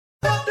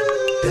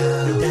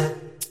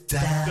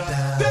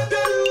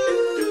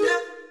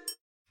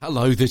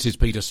Hello, this is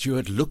Peter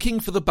Stewart, looking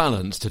for the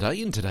balance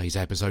today in today's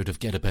episode of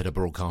Get a Better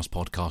Broadcast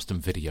Podcast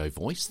and Video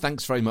Voice.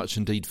 Thanks very much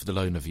indeed for the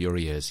loan of your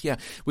ears. Yeah,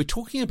 we're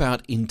talking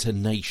about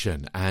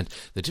intonation and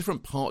the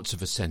different parts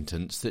of a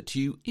sentence that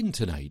you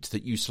intonate,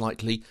 that you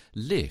slightly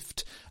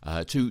lift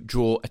to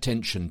draw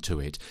attention to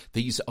it.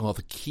 These are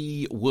the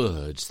key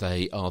words.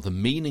 They are the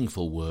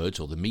meaningful words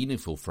or the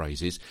meaningful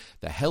phrases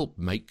that help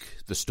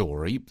make the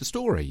story,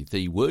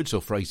 the words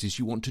or phrases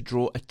you want to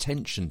draw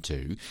attention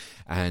to,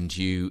 and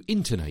you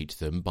intonate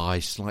them by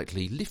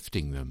slightly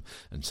lifting them.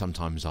 And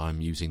sometimes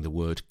I'm using the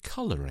word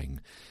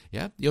colouring.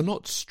 Yeah, you're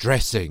not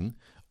stressing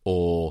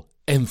or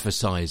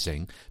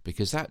emphasising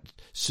because that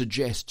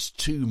suggests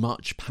too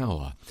much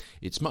power.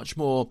 It's much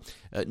more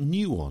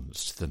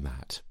nuanced than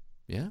that.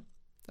 Yeah,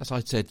 as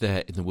I said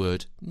there in the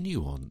word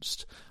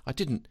nuanced. I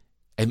didn't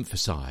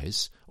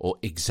emphasise or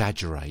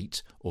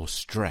exaggerate or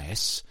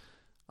stress.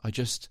 I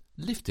just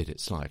lifted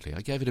it slightly.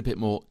 I gave it a bit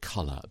more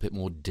colour, a bit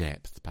more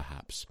depth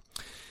perhaps.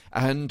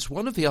 And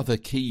one of the other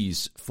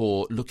keys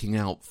for looking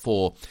out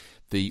for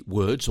the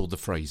words or the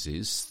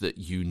phrases that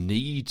you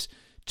need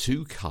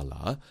to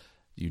colour,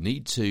 you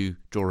need to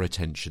draw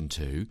attention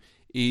to,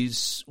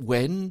 is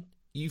when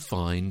you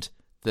find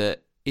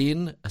that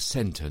in a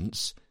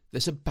sentence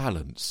there's a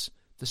balance,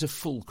 there's a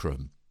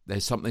fulcrum,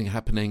 there's something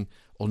happening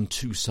on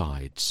two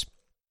sides.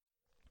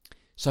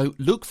 So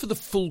look for the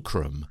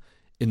fulcrum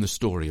in the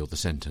story or the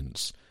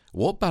sentence.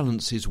 What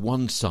balances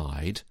one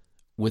side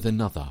with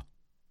another?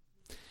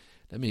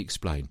 Let me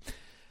explain.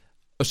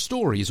 A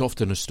story is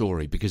often a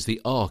story because the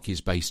arc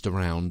is based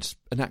around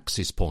an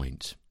axis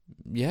point.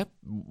 Yeah,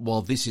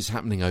 while this is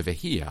happening over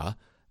here,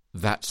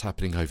 that's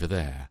happening over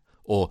there.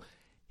 Or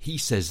he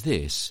says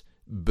this,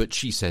 but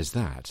she says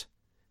that.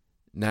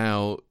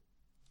 Now,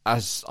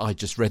 as I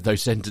just read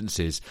those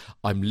sentences,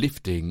 I'm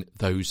lifting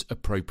those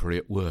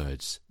appropriate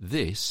words.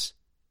 This,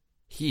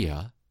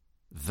 here,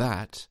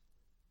 that,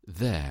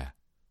 there.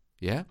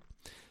 Yeah?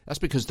 That's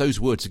because those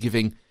words are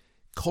giving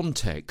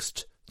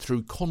context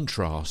through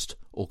contrast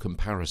or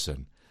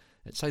comparison.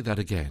 Let's say that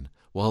again.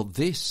 While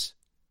this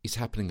is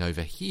happening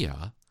over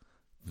here,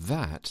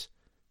 that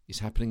is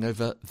happening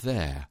over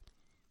there.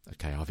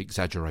 Okay, I've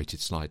exaggerated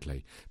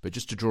slightly, but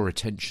just to draw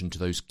attention to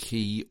those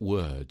key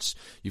words.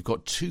 You've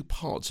got two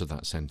parts of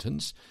that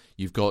sentence.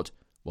 You've got,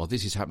 while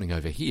this is happening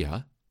over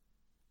here,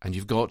 and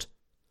you've got,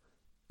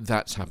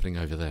 that's happening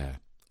over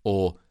there.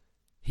 Or,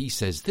 he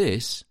says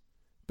this,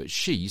 but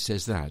she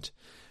says that.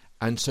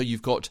 And so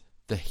you've got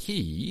the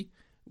he,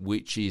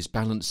 which is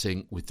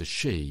balancing with the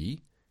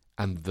she,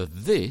 and the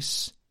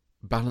this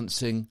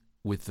balancing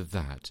with the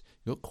that.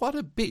 You've got quite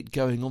a bit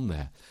going on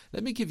there.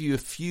 Let me give you a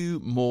few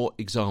more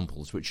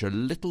examples which are a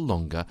little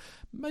longer,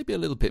 maybe a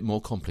little bit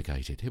more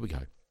complicated. Here we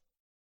go.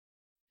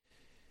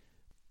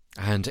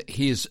 And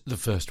here's the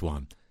first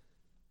one.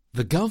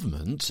 The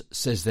government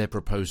says their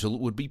proposal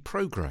would be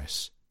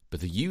progress,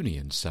 but the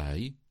unions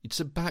say it's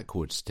a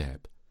backward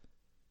step.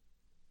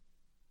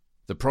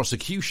 The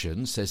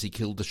prosecution says he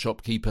killed the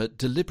shopkeeper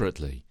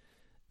deliberately.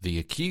 The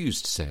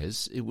accused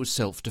says it was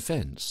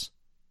self-defence.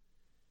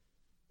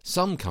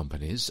 Some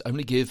companies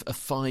only give a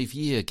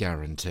 5-year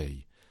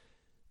guarantee.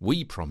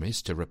 We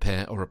promise to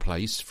repair or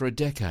replace for a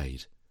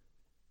decade.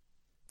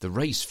 The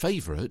race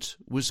favourite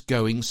was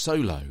Going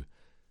Solo,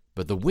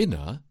 but the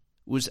winner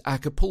was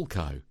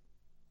Acapulco.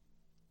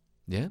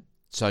 Yeah?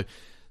 So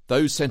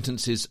those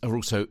sentences are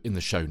also in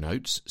the show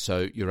notes,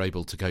 so you're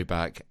able to go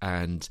back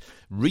and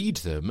read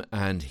them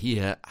and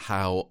hear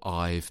how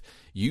I've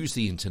used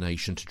the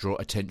intonation to draw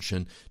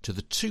attention to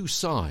the two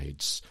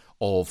sides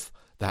of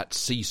that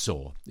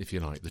seesaw, if you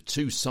like, the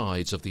two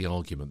sides of the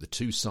argument, the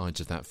two sides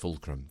of that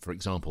fulcrum. For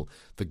example,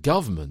 the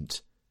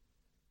government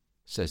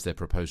says their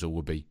proposal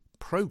will be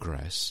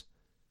progress,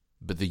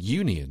 but the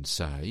unions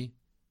say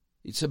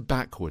it's a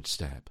backward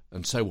step,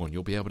 and so on.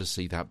 You'll be able to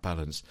see that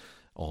balance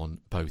on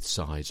both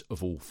sides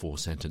of all four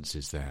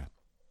sentences there.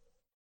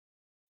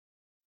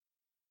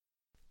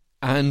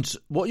 And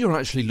what you're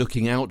actually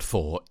looking out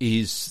for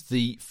is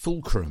the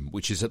fulcrum,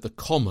 which is at the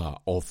comma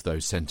of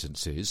those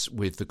sentences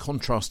with the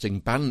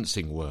contrasting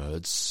balancing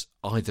words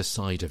either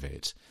side of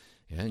it.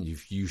 Yeah, and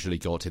you've usually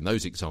got, in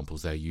those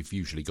examples there, you've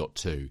usually got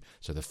two.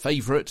 So the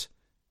favourite,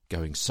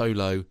 Going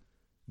Solo,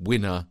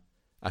 winner,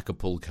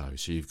 Acapulco.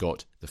 So you've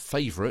got the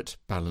favourite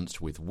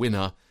balanced with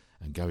winner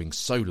and Going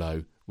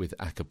Solo with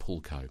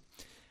Acapulco.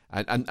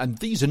 And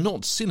these are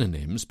not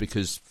synonyms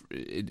because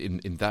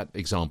in that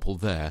example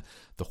there,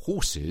 the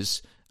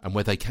horses and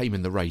where they came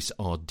in the race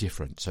are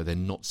different. So they're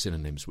not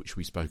synonyms, which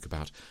we spoke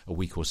about a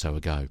week or so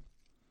ago.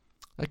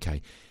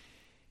 Okay.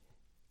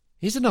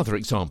 Here's another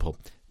example.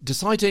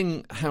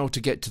 Deciding how to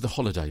get to the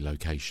holiday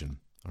location.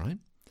 All right.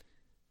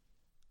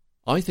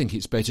 I think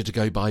it's better to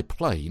go by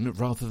plane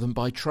rather than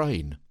by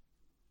train.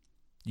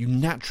 You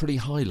naturally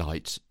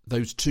highlight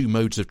those two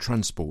modes of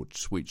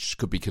transport which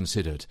could be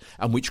considered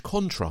and which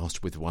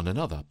contrast with one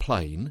another,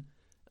 plane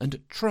and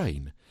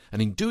train.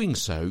 And in doing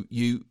so,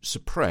 you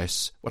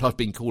suppress what I've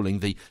been calling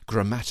the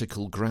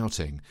grammatical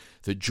grouting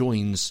that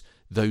joins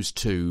those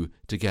two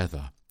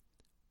together.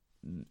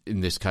 In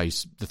this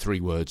case, the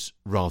three words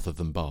rather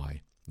than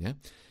by. Yeah,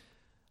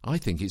 I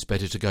think it's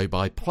better to go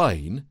by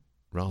plane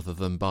rather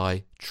than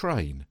by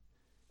train.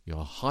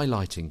 You're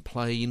highlighting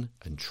plane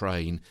and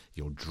train.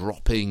 You're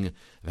dropping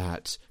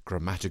that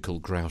grammatical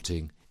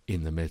grouting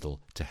in the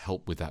middle to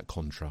help with that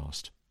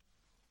contrast.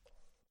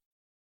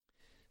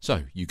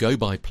 So you go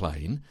by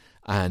plane,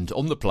 and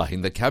on the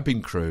plane, the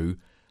cabin crew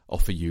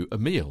offer you a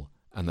meal.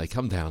 And they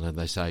come down and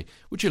they say,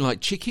 would you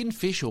like chicken,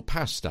 fish or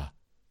pasta?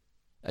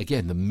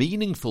 Again, the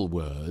meaningful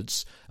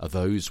words are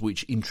those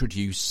which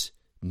introduce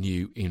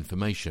new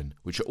information,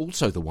 which are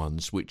also the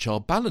ones which are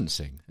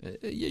balancing.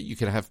 You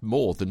can have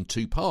more than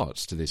two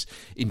parts to this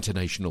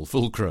intonational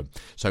fulcrum.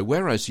 So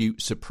whereas you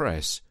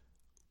suppress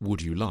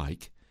would you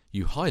like,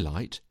 you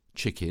highlight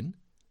chicken,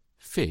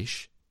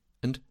 fish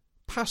and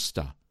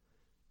pasta.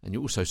 And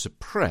you also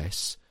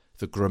suppress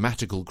the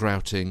grammatical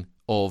grouting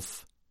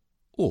of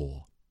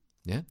or.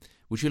 Yeah?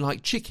 Would you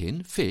like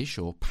chicken, fish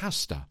or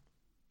pasta?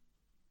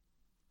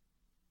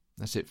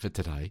 That's it for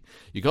today.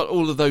 You got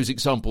all of those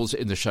examples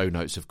in the show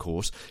notes, of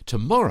course.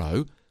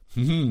 Tomorrow,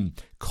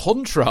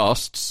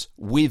 contrasts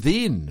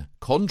within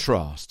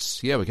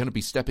contrasts. Yeah, we're going to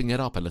be stepping it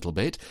up a little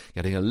bit,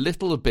 getting a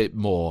little bit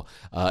more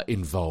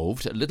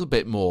involved, a little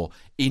bit more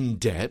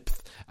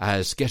in-depth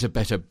as Get a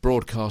Better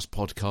broadcast,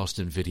 podcast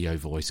and video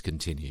voice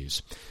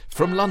continues.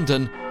 From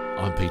London,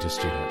 I'm Peter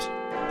Stewart.